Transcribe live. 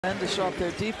Tremendous off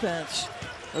their defense.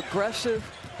 Aggressive.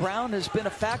 Brown has been a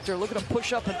factor. Look at him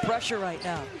push up and pressure right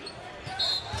now.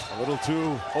 A little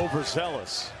too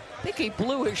overzealous. I think he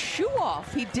blew his shoe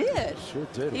off. He did. Sure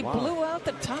did. He blew out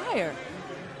the tire.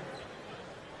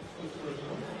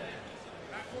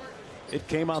 It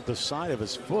came out the side of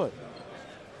his foot.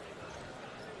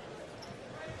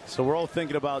 So we're all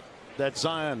thinking about that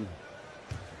Zion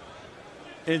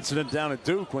incident down at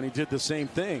Duke when he did the same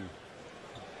thing.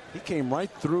 He came right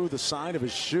through the side of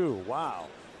his shoe. Wow.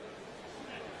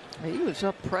 He was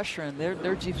up pressuring.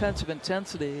 Their defensive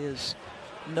intensity is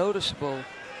noticeable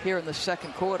here in the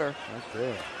second quarter. Right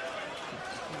there.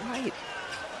 Right.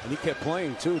 And he kept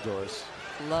playing too, Doris.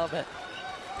 Love it.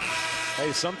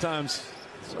 Hey, sometimes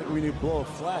it's like when you blow a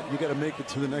flat, you got to make it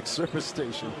to the next service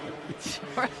station.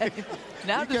 Right.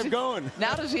 Now he kept going.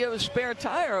 Now does he have a spare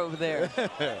tire over there? You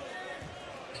can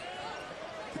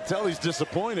tell he's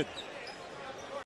disappointed.